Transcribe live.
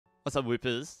What's up,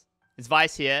 Whippers? It's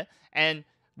Vice here, and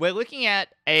we're looking at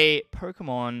a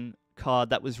Pokemon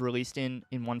card that was released in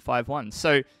 151.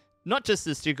 So, not just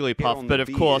this Jigglypuff, but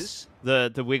of course,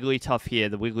 the Wigglytuff here,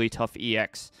 the Wigglytuff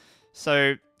EX.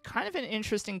 So, kind of an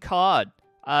interesting card.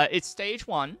 It's stage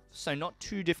 1, so not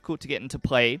too difficult to get into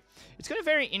play. It's got a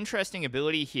very interesting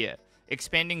ability here,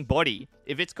 Expanding Body.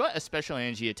 If it's got a special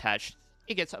energy attached,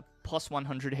 it gets a plus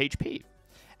 100 HP.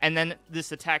 And then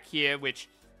this attack here, which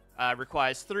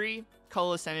requires 3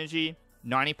 colorless energy,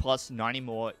 90 plus, 90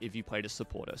 more if you played a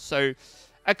supporter. So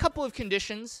a couple of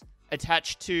conditions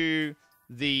attached to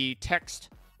the text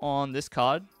on this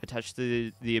card, attached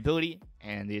to the ability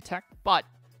and the attack, but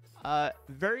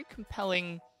very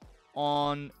compelling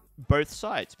on both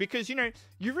sides. Because, you know,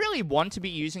 you really want to be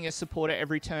using a supporter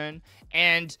every turn,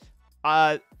 and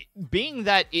being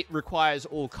that it requires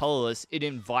all colorless, it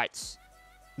invites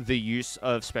the use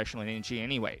of special energy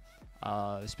anyway.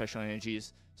 Special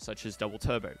energies such as Double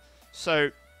Turbo. So,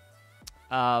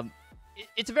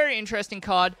 it's a very interesting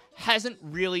card. Hasn't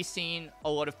really seen a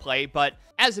lot of play, but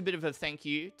as a bit of a thank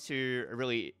you to a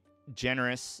really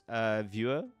generous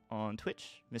viewer on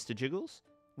Twitch, Mr. Jiggles,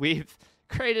 we've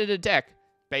created a deck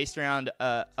based around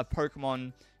a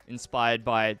Pokemon inspired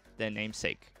by their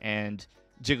namesake. And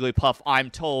Jigglypuff, I'm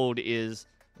told, is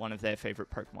one of their favorite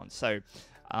Pokemon. So,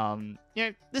 you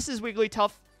know, this is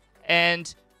Wigglytuff,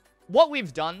 and what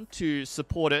we've done to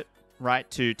support it, right,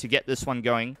 to get this one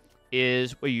going,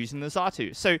 is we're using the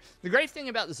Xatu. So the great thing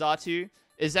about the Xatu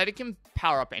is that it can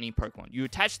power up any Pokemon. You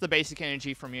attach the basic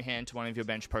energy from your hand to one of your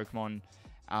bench Pokemon,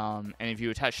 and if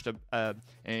you attach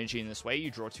energy in this way, you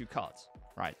draw 2 cards,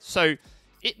 right? So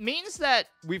it means that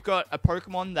we've got a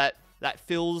Pokemon that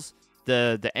fills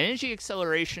the energy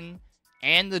acceleration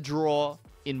and the draw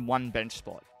in one bench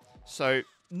spot. So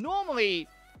normally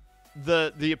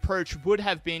the approach would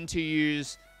have been to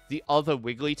use the other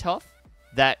Wigglytuff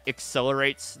that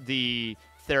accelerates the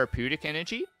therapeutic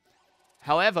energy.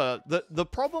 However, the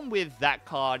problem with that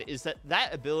card is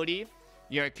that ability,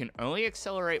 you know, can only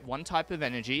accelerate one type of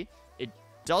energy. It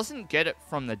doesn't get it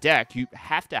from the deck. You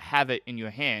have to have it in your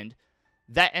hand.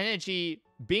 That energy,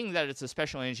 being that it's a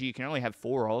special energy, you can only have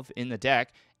 4 of in the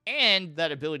deck, and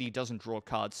that ability doesn't draw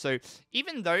cards. So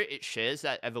even though it shares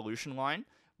that evolution line,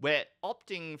 we're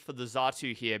opting for the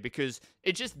Xatu here because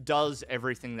it just does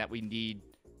everything that we need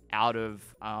out of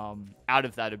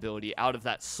that ability, out of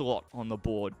that slot on the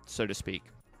board, so to speak.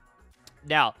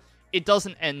 Now, it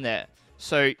doesn't end there.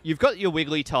 So you've got your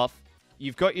Wigglytuff,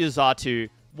 you've got your Xatu.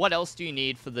 What else do you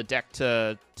need for the deck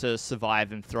to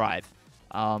survive and thrive?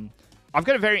 I've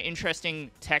got a very interesting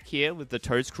tech here with the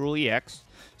Toedscruel EX.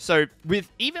 So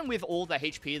even with all the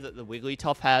HP that the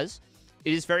Wigglytuff has,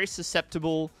 it is very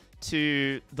susceptible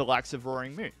to the likes of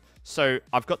Roaring Moon. So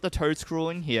I've got the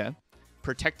Toedscruel in here.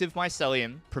 Protective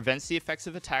Mycelium prevents the effects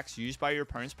of attacks used by your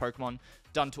opponent's Pokemon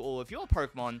done to all of your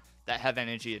Pokemon that have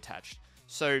energy attached.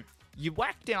 So you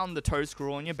whack down the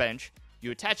Toedscruel on your bench, you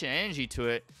attach an energy to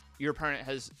it, your opponent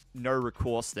has no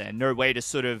recourse there, no way to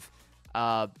sort of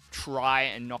try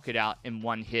and knock it out in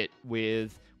one hit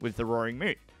with the Roaring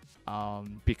Moon,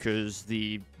 because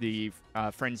the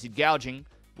Frenzied Gouging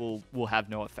will have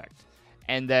no effect.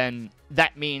 And then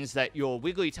that means that your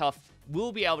Wigglytuff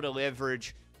will be able to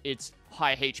leverage its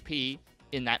high HP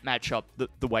in that matchup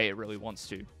the way it really wants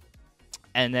to.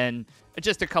 And then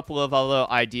just a couple of other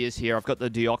ideas here. I've got the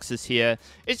Deoxys here.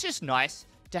 It's just nice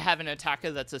to have an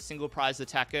attacker that's a single prize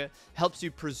attacker. Helps you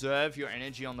preserve your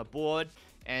energy on the board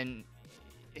and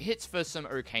hits for some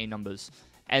okay numbers.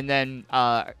 And then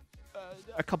a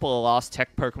couple of last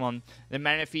tech Pokemon. The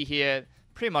Manaphy here,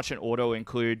 pretty much an auto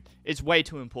include. It's way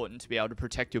too important to be able to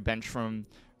protect your bench from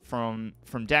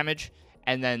damage.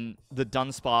 And then the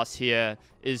Dunsparce here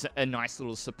is a nice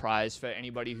little surprise for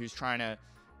anybody who's trying to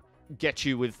get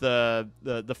you with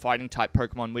the fighting type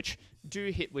Pokemon, which do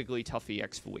hit Wigglytuff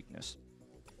EX for weakness.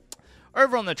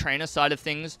 Over on the trainer side of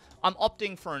things, I'm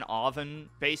opting for an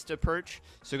Arven-based approach.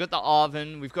 So we've got the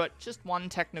Arven, we've got just one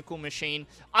technical machine.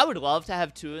 I would love to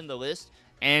have 2 in the list,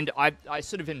 and I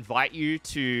sort of invite you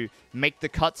to make the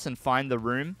cuts and find the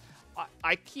room.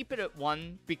 I keep it at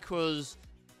 1 because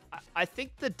I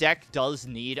think the deck does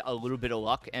need a little bit of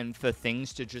luck and for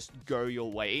things to just go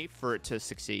your way for it to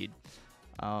succeed.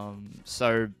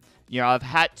 So, you know, I've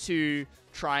had to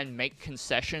try and make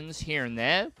concessions here and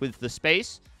there with the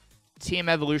space. TM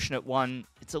Evolution at 1,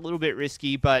 it's a little bit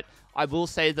risky, but I will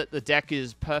say that the deck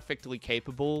is perfectly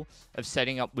capable of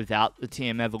setting up without the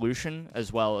TM Evolution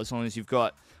as well, as long as you've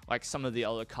got like some of the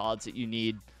other cards that you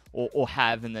need or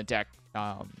have in the deck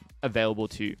available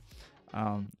to you.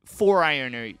 4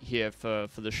 Iono here for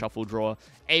the shuffle draw.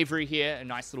 Avery here, a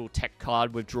nice little tech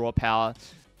card with draw power.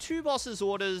 2 bosses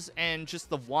orders and just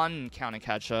the 1 counter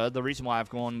catcher. The reason why I've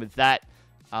gone with that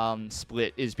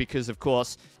split is because, of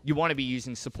course, you want to be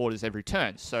using supporters every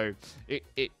turn. So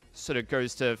it sort of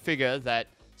goes to figure that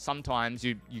sometimes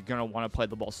you're going to want to play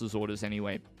the boss's orders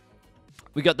anyway.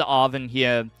 We got the Arven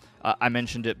here. I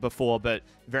mentioned it before, but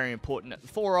very important at the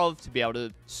 4 of to be able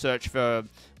to search for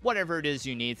whatever it is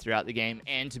you need throughout the game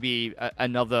and to be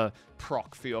another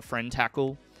proc for your friend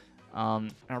tackle.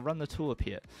 And I'll run the Tulip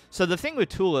here. So the thing with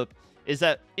Tulip is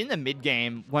that in the mid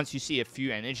game, once you see a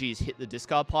few energies hit the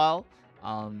discard pile,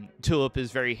 Tulip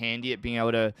is very handy at being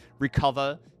able to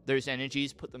recover those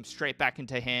energies, put them straight back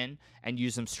into hand, and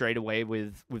use them straight away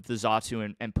with the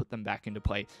Xatu and put them back into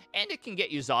play. And it can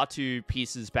get your Xatu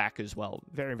pieces back as well.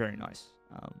 Very, very nice.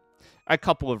 A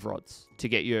couple of rods to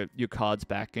get your cards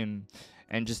back, and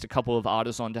just a couple of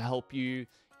Artazon to help you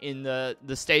in the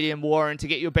Stadium War and to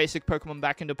get your basic Pokemon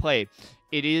back into play.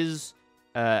 It is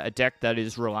a deck that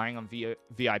is relying on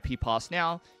VIP Pass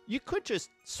now. You could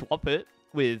just swap it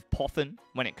with Poffin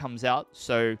when it comes out,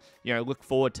 so look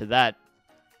forward to that.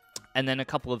 And then a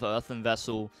couple of Earthen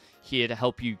Vessel here to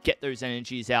help you get those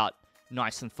energies out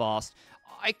nice and fast.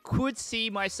 I could see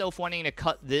myself wanting to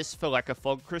cut this for like a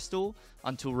Fog Crystal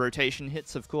until rotation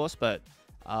hits, of course, but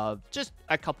just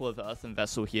a couple of Earthen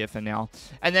Vessel here for now.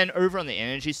 And then over on the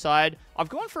energy side, I've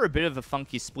gone for a bit of a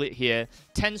funky split here.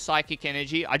 10 Psychic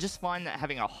Energy. I just find that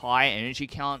having a high energy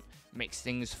count makes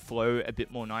things flow a bit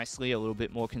more nicely, a little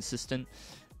bit more consistent.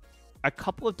 A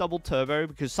couple of Double Turbo,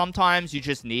 because sometimes you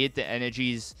just need the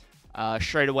energies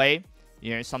straight away.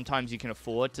 Sometimes you can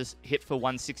afford to hit for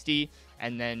 160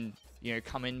 and then,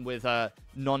 come in with a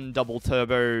non-double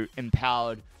turbo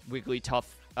empowered Wigglytuff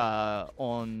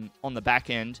on the back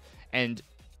end. And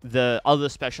the other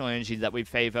special energy that we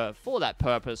favor for that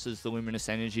purpose is the Luminous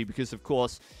Energy, because of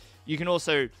course you can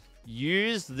also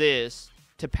use this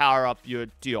to power up your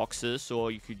Deoxys,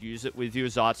 or you could use it with your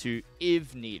Xatu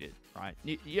if needed, right?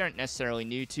 You don't necessarily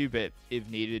need to, but if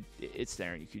needed, it's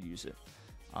there and you could use it.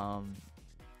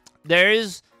 There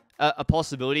is a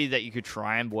possibility that you could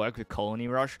try and work with Colony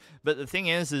Rush, but the thing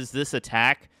is this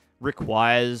attack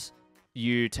requires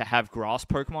you to have Grass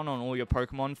Pokemon on all your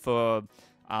Pokemon for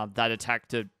that attack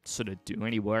to sort of do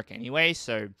any work anyway,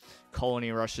 so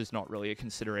Colony Rush is not really a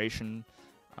consideration,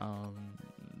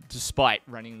 despite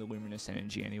running the Luminous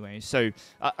Energy anyway. So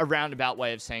a roundabout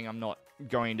way of saying I'm not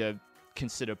going to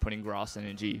consider putting Grass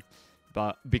Energy,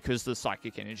 but because the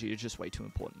Psychic Energy is just way too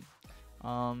important.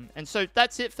 And so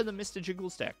that's it for the Mr.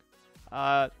 Jiggles deck.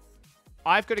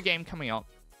 I've got a game coming up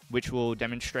which will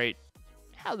demonstrate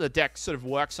how the deck sort of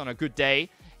works on a good day.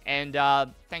 And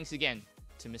thanks again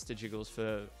to Mr. Jiggles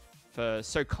for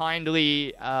so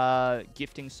kindly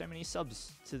gifting so many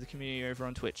subs to the community over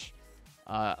on Twitch.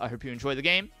 I hope you enjoy the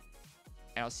game,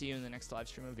 and I'll see you in the next live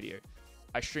stream or video.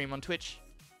 I stream on Twitch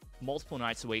multiple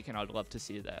nights a week, and I'd love to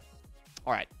see you there.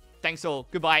 Alright, thanks all.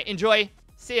 Goodbye. Enjoy.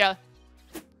 See ya.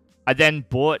 I then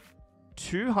bought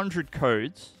 200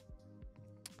 codes.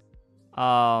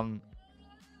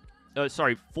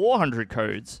 400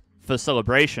 codes for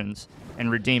celebrations and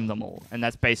redeemed them all. And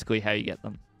that's basically how you get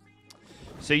them.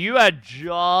 So you are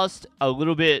just a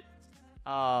little bit...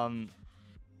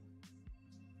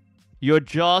 you're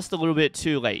just a little bit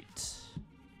too late.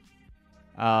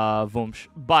 Voomsh.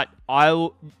 But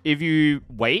if you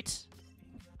wait,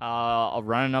 I'll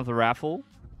run another raffle.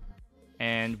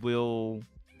 And we'll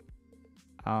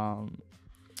do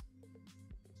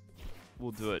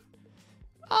it.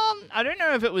 I don't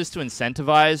know if it was to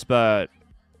incentivize, but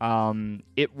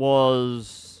it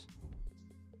was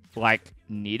like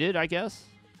needed, I guess.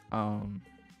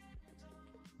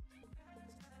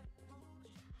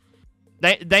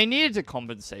 They needed to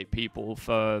compensate people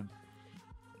for,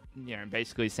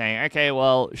 basically saying, okay,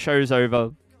 well, show's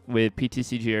over with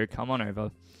PTCGO, come on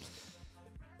over.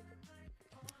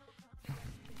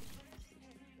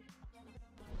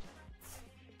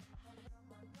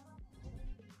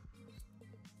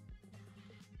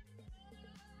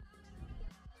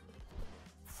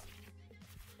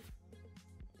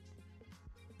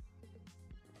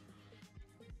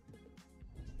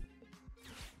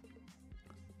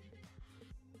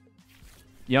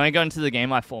 You only got into the game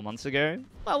like 4 months ago?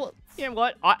 Well, you know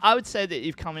what? I would say that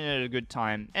you've come in at a good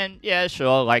time. And yeah,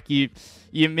 sure, like you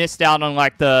missed out on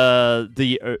like the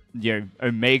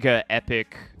Omega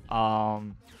Epic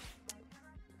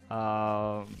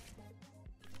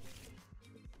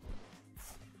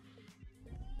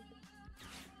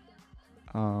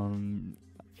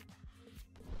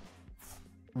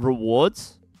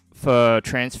rewards for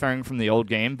transferring from the old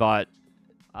game, but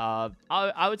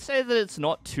I would say that it's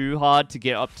not too hard to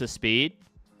get up to speed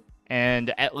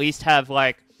and at least have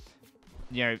like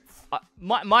you know,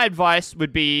 my advice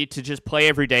would be to just play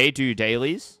every day, do your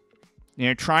dailies. You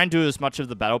know, try and do as much of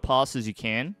the battle pass as you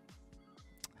can.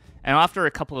 And after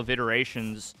a couple of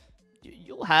iterations,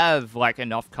 you'll have like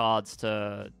enough cards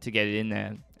to get it in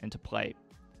there and to play.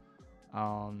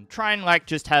 Try and like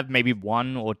just have maybe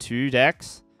 1 or 2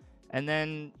 decks, and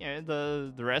then you know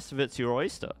the rest of it's your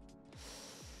oyster.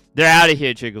 They're out of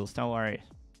here, Jiggles. Don't worry.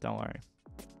 Don't worry.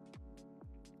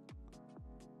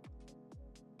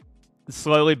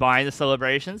 Slowly buying the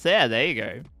celebrations. Yeah, there you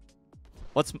go.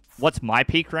 What's my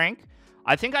peak rank?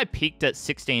 I think I peaked at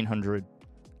 1600.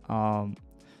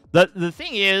 The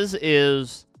thing is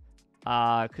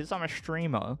because I'm a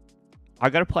streamer, I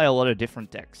got to play a lot of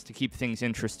different decks to keep things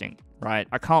interesting, right?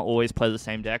 I can't always play the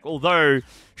same deck. Although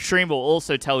stream will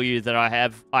also tell you that I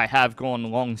have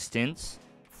gone long stints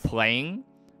playing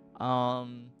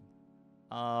some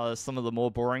of the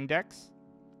more boring decks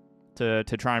to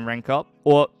try and rank up,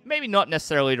 or maybe not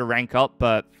necessarily to rank up,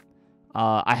 but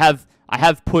I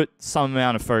have put some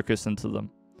amount of focus into them.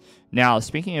 Now,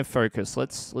 speaking of focus,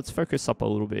 let's focus up a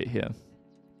little bit here.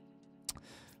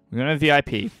 We're gonna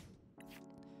VIP.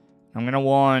 I'm gonna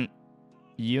want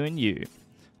you and you.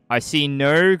 I see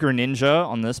no Greninja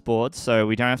on this board, so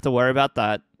we don't have to worry about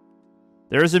that.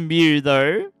 There is a Mew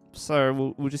though,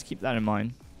 so we'll just keep that in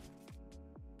mind.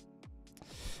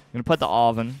 I'm gonna put the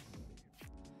Arven.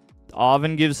 The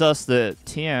Arven gives us the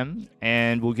TM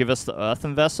and will give us the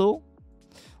Earthen Vessel.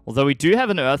 Although we do have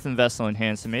an Earthen Vessel in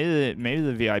hand, so maybe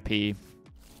the VIP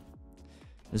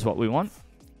is what we want.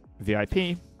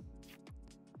 VIP.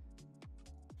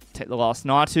 Take the last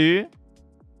Natu.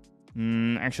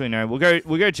 Actually, no. We'll go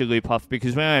Jigglypuff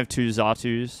because we only have 2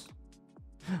 Xatus.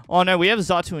 Oh, no. We have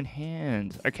Xatu in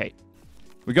hand. Okay.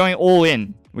 We're going all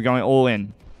in. We're going all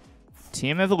in.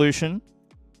 TM Evolution.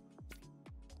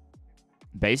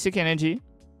 Basic Energy.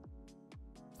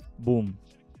 Boom.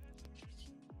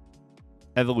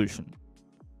 Evolution.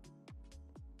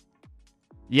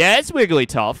 Yeah, it's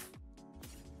Wigglytuff.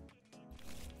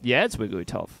 Yeah, it's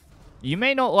Wigglytuff. You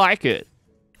may not like it.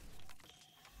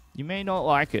 You may not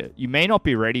like it. You may not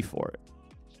be ready for it.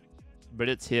 But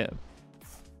it's here.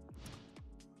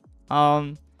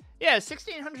 Yeah,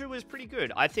 1600 was pretty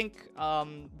good. I think,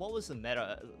 what was the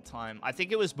meta at the time? I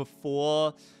think it was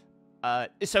before, so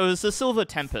it was the Silver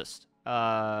Tempest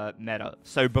meta.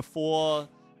 So before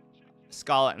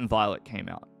Scarlet and Violet came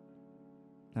out.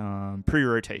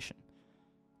 Pre-rotation.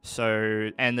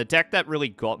 So, and the deck that really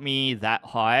got me that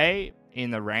high in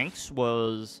the ranks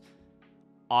was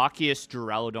Arceus,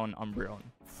 Duraludon, Umbreon.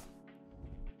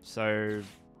 So,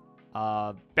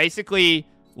 basically,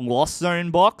 Lost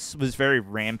Zone box was very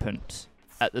rampant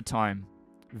at the time.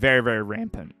 Very, very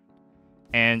rampant.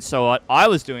 And so what I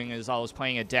was doing is I was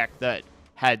playing a deck that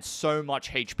had so much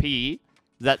HP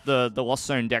that the Lost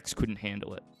Zone decks couldn't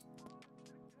handle it.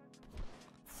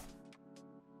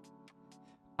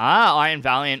 Ah, Iron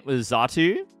Valiant with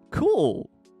Xatu. Cool.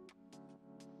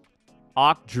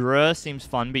 Arcdra seems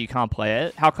fun, but you can't play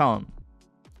it. How come?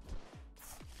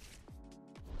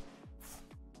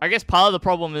 I guess part of the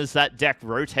problem is that deck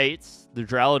rotates. The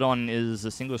Duraludon is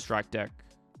a single strike deck.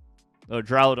 Or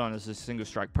Duraludon is a single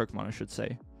strike Pokemon, I should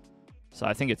say. So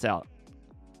I think it's out.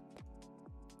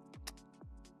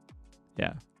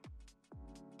 Yeah.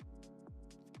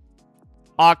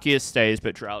 Arceus stays,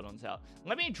 but Duraludon's out.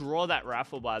 Let me draw that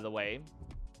raffle, by the way.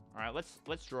 All right,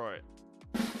 let's draw it.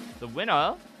 The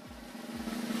winner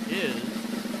is...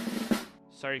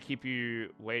 Sorry to keep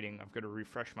you waiting. I've got to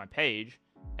refresh my page.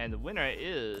 And the winner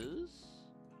is...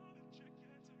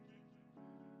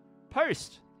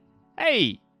 Post.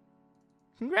 Hey!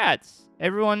 Congrats.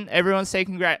 Everyone say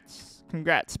congrats.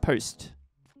 Congrats, Post.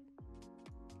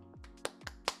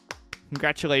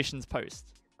 Congratulations, Post.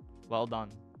 Well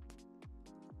done.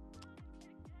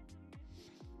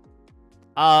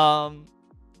 There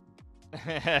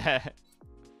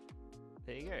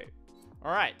you go.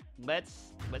 All right,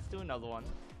 let's do another one.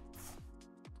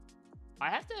 I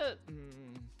have to.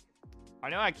 I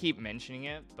know I keep mentioning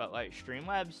it, but like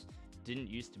Streamlabs didn't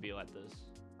used to be like this.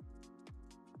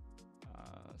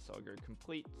 So I'll go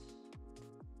complete.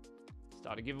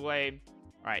 Start a giveaway.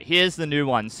 All right, here's the new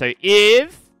one. So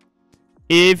if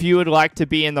you would like to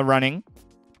be in the running,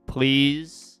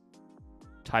 please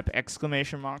type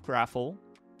 !raffle.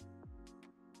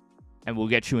 And we'll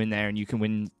get you in there and you can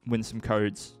win some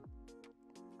codes.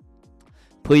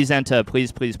 Please enter.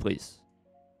 Please, please, please.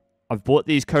 I've bought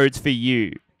these codes for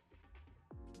you.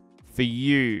 For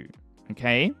you.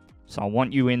 Okay? So I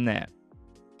want you in there.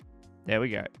 There we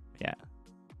go. Yeah.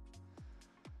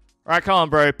 Alright, come on,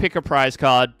 bro. Pick a prize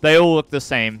card. They all look the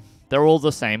same. They're all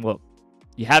the same. Look.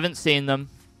 You haven't seen them.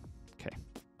 Okay.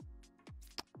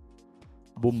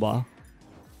 Boomba.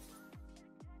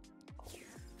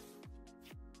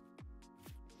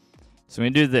 So we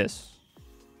do this.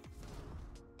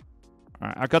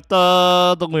 Alright, I got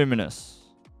the Luminous.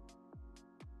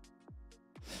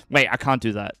 Wait, I can't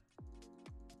do that.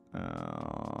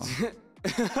 Oh,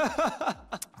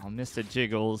 Mr.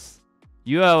 Jiggles.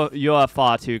 You are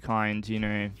far too kind, you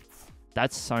know.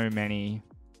 That's so many.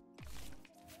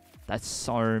 That's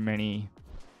so many.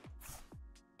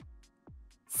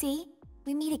 See?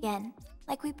 We meet again,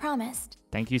 like we promised.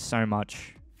 Thank you so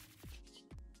much.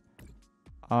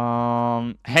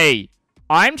 Hey,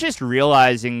 I'm just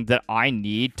realizing that I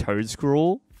need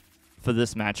Toedscruel for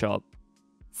this matchup.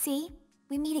 See?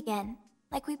 We meet again,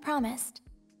 like we promised.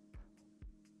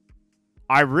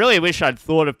 I really wish I'd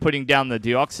thought of putting down the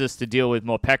Deoxys to deal with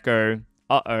Morpeko.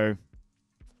 Uh-oh.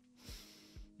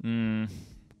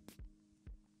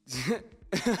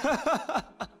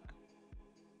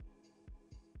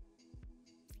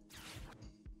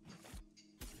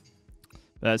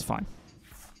 That's fine.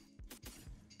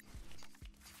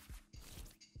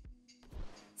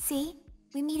 See?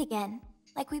 We meet again,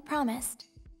 like we promised.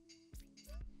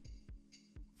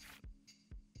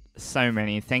 So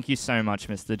many. Thank you so much,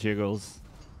 Mr. Jiggles.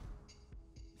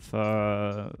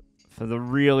 For the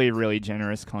really, really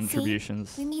generous contributions.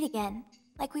 See? We meet again,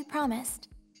 like we promised.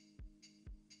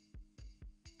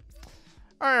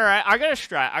 Alright, I got a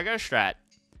strat.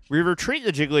 We retreat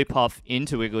the Jigglypuff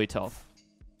into Wigglytuff.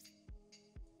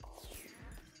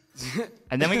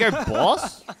 And then we go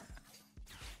boss.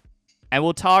 And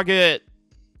we'll target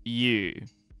you.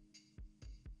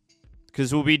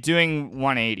 Because we'll be doing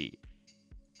 180.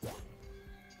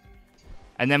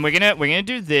 And then we're gonna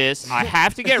do this. I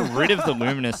have to get rid of the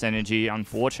Luminous Energy,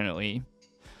 unfortunately.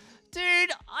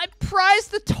 Dude, I prized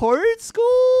the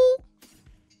Toedscool?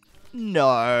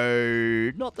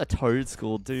 No, not the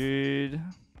Toedscool, dude.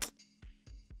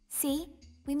 See?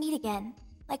 We meet again,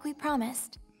 like we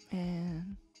promised.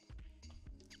 Man.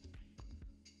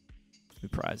 We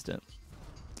prized it.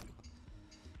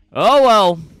 Oh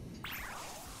well.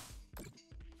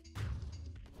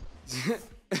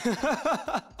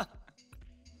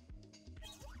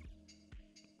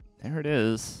 There it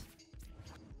is.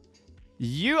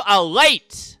 You are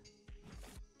late.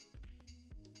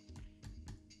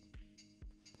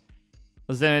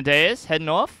 Zenadeus, heading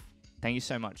off. Thank you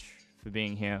so much for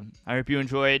being here. I hope you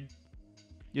enjoyed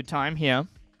your time here.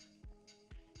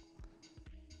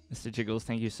 Mr. Jiggles,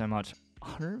 thank you so much.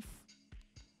 100?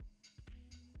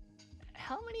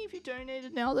 How many have you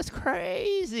donated now? That's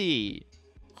crazy.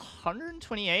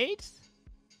 128?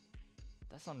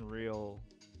 That's unreal.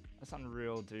 That's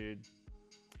unreal, dude.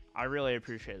 I really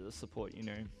appreciate the support, you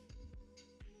know.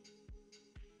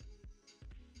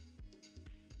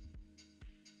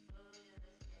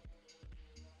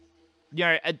 You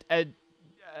know,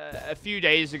 a few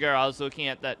days ago, I was looking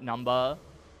at that number,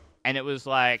 and it was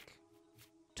like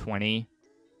 20.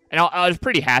 And I was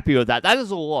pretty happy with that. That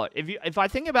is a lot. If I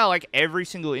think about like every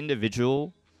single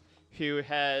individual who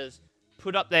has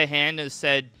put up their hand and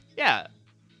said, yeah,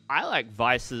 I like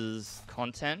Vice's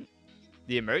content.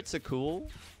 The emotes are cool.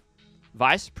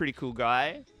 Vice, pretty cool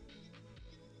guy.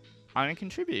 I'm gonna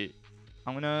contribute.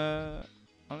 I'm gonna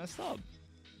sub.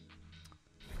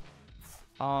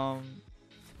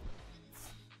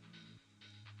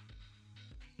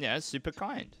 Yeah, it's super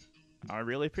kind. I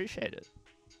really appreciate it.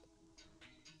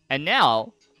 And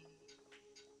now,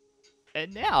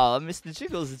 Mr.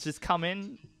 Jiggles has just come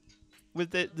in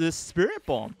with the Spirit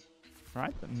Bomb,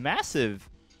 right? The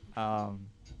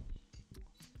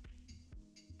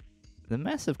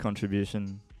massive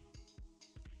contribution.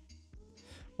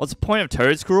 What's the point of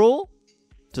Toedscruel?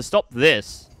 To stop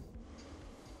this.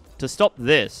 To stop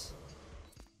this.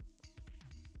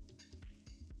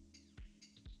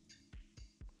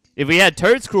 If we had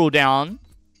Toedscruel down,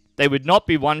 they would not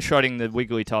be one-shotting the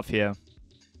Wigglytuff here.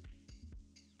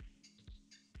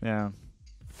 Yeah.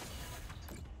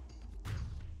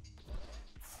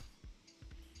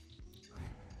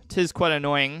 Tis quite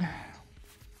annoying.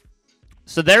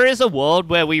 So there is a world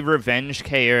where we revenge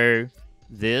KO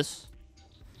this.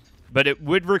 But it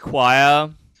would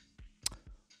require...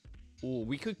 Ooh,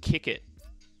 we could kick it.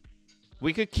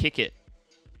 We could kick it.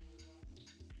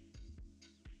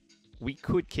 We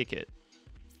could kick it.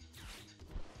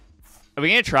 Are we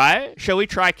going to try? Shall we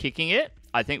try kicking it?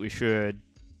 I think we should.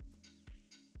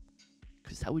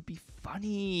 Because that would be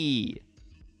funny.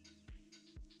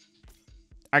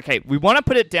 Okay, we want to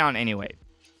put it down anyway.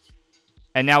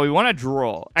 And now we want to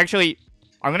draw. Actually,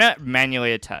 I'm going to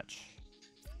manually attach.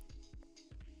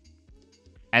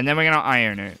 And then we're going to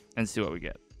Iono and see what we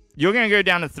get. You're going to go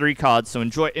down to 3 cards, so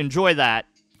enjoy that.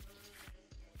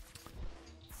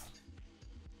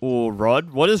 Or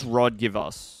Rod. What does Rod give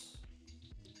us?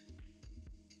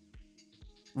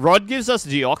 Rod gives us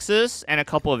Deoxys and a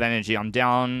couple of energy. I'm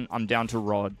down to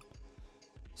Rod.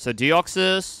 So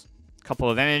Deoxys, couple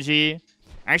of energy.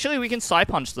 Actually, we can Psy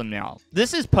Punch them now.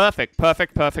 This is perfect.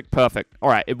 Perfect.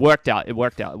 Alright, it worked out.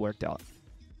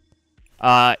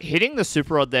 Hitting the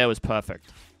Super Rod there was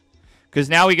perfect. Because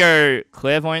now we go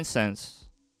Clairvoyant Sense.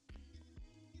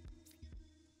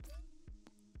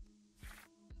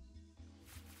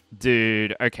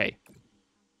 Dude, okay.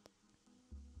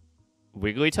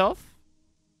 Wigglytuff?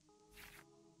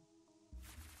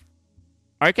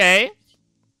 Okay.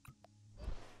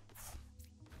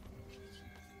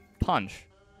 Punch.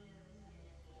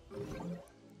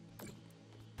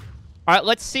 Alright,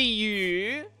 let's see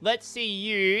you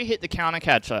hit the counter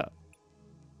catcher.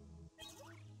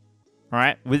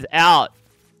 Alright, without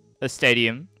a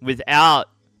stadium, without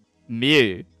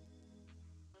Mew.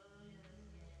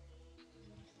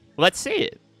 Let's see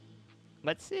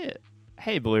it.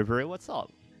 Hey, Blueberry, what's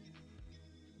up?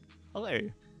 Hello.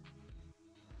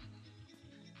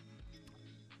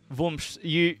 Voomsh,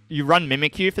 you run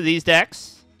Mimikyu for these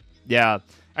decks? Yeah.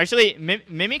 Actually,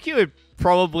 Mimikyu would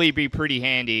probably be pretty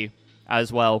handy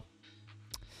as well.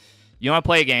 You want to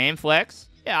play a game, Flex?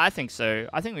 Yeah, I think so.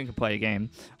 I think we can play a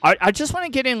game. I just want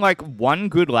to get in, like, one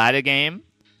good ladder game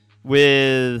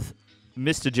with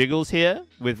Mr. Jiggles here,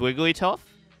 with Wigglytuff.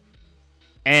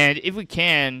 And if we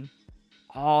can,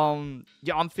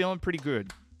 yeah, I'm feeling pretty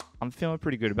good. I'm feeling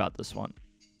pretty good about this one.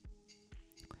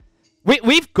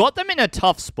 We've got them in a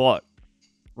tough spot,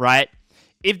 right?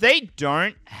 If they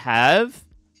don't have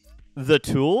the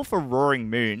tool for Roaring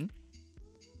Moon,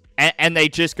 and they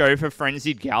just go for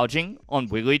Frenzied Gouging on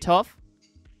Wigglytuff,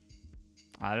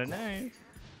 I don't know.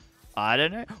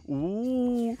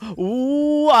 Ooh,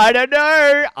 I don't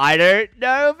know. I don't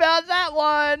know about that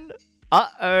one.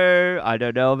 Uh-oh. I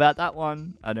don't know about that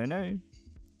one. I don't know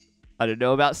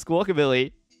about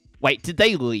Squawkabilly. Wait, did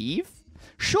they leave?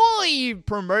 Surely you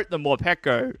promote the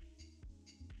Morpeko.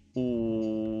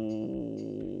 Ooh.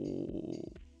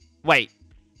 Wait.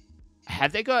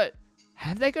 Have they got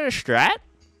a strat?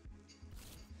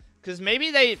 Because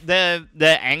maybe they're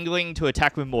angling to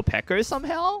attack with Morpeko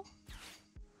somehow?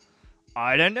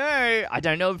 I don't know. I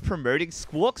don't know if promoting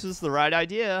Squawks is the right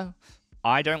idea.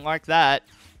 I don't like that.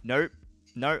 Nope.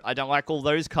 Nope, I don't like all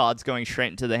those cards going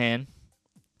straight into the hand.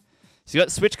 So you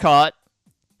got Switch Cart.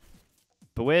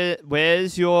 But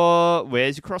where's your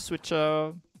Cross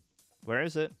Switcher? Where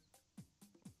is it?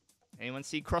 Anyone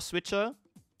see Cross Switcher?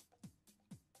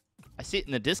 I see it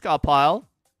in the discard pile.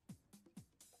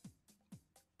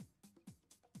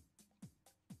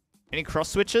 Any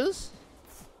Cross Switchers?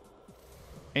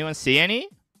 Anyone see any?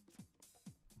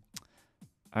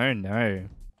 Oh no.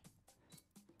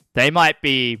 They might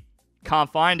be...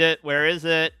 Can't find it. Where is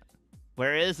it?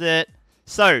 Where is it?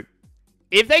 So,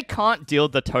 if they can't deal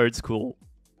the Toedscool,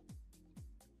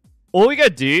 all we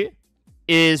gotta do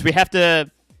is we have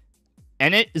to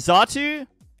Xatu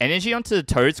energy onto the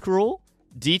Toedscruel,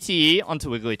 DTE onto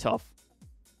Wigglytuff.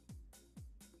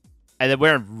 And then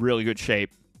we're in really good shape.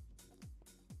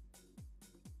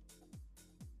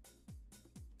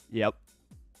 Yep.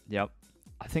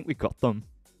 I think we got them.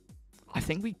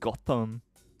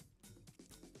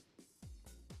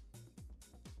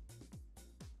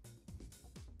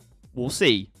 We'll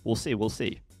see.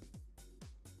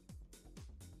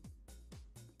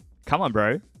 Come on,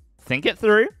 bro. Think it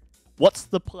through. What's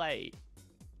the play?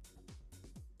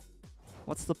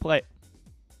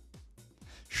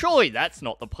 Surely that's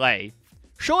not the play.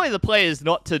 Surely the play is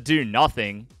not to do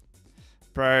nothing.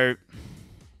 Bro.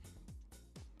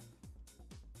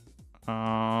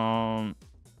 I'm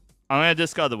going to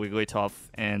discard the Wigglytuff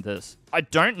and this. I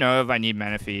don't know if I need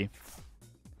Manaphy.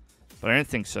 But I don't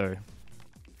think so.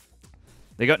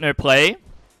 They got no play.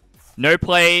 No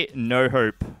play, no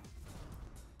hope.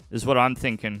 Is what I'm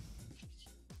thinking.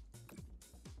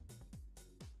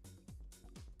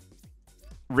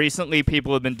 Recently,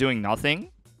 people have been doing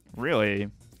nothing. Really? I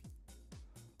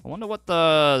wonder what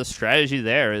the strategy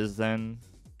there is then.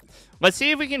 Let's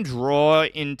see if we can draw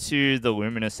into the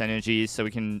Luminous Energy so we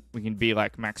can be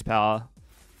like max power.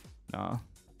 No.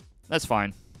 That's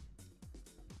fine.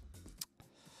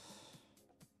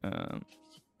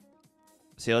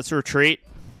 See, let's retreat.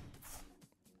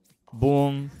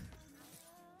 Boom.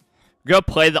 We gotta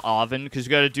play the Arven because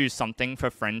we gotta do something for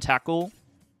Friend Tackle.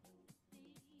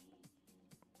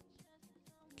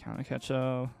 Counter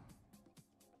catcher.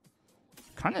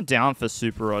 Kind of down for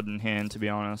Super Rod in hand, to be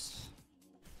honest.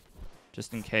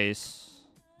 Just in case.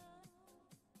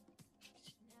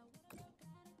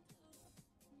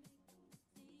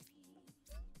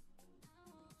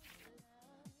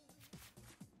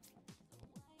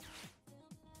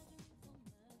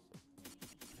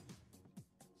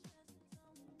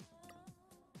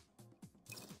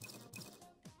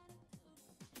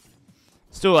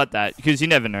 Still like that, because you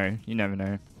never know. You never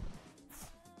know.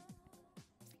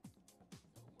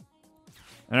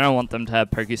 I don't want them to have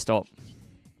Pokestop.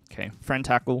 Okay, friend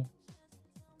tackle.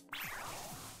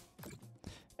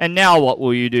 And now what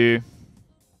will you do?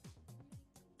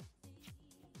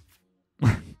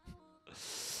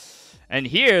 And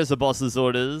here's the boss's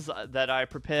orders that I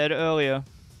prepared earlier.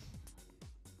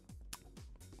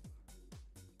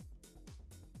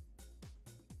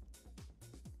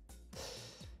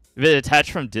 If it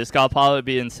attached from discard pile, it would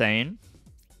be insane.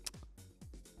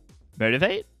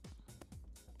 Motivate?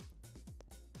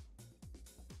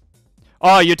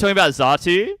 Oh, you're talking about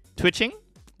Xatu twitching?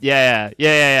 Yeah.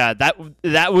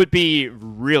 That would be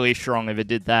really strong if it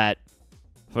did that.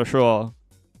 For sure.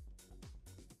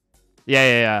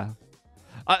 Yeah.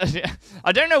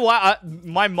 I don't know why.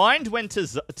 My mind went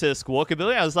to Squawk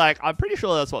ability. I was like, I'm pretty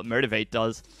sure that's what Motivate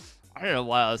does. I don't know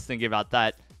why I was thinking about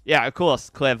that. Yeah, of course,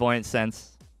 clairvoyant sense.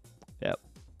 Yep.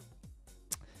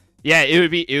 Yeah, it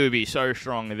would be so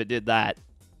strong if it did that.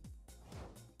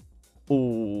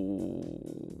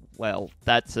 Ooh, well,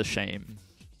 that's a shame.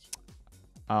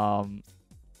 I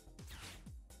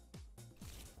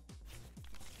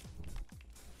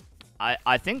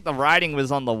think the writing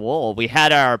was on the wall. We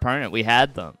had our opponent. We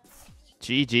had them.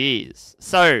 GG's.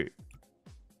 So,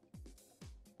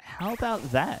 how about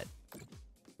that?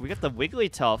 We got the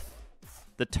Wigglytuff,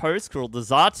 the Toedscruel, the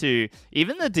Xatu.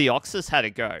 Even the Deoxys had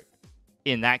a go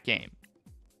in that game.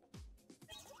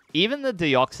 Even the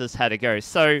Deoxys had a go.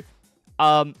 So,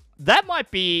 that might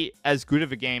be as good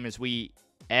of a game as we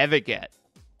ever get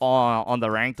on the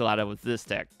ranked ladder with this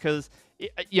deck. Because,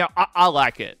 you know, I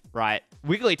like it, right?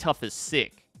 Wigglytuff is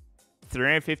sick.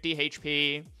 350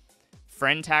 HP.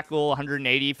 Friend Tackle,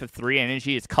 180 for 3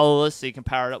 energy. It's colorless, so you can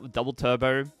power it up with double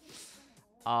turbo.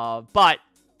 But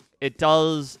it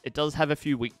does have a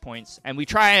few weak points. And we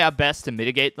try our best to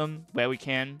mitigate them where we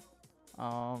can.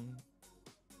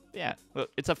 Yeah, look,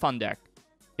 it's a fun deck.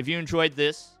 If you enjoyed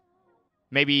this,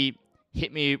 maybe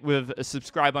hit me with a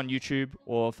subscribe on YouTube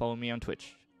or follow me on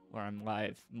Twitch, where I'm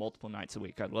live multiple nights a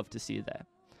week. I'd love to see you there.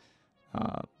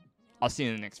 I'll see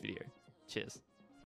you in the next video. Cheers.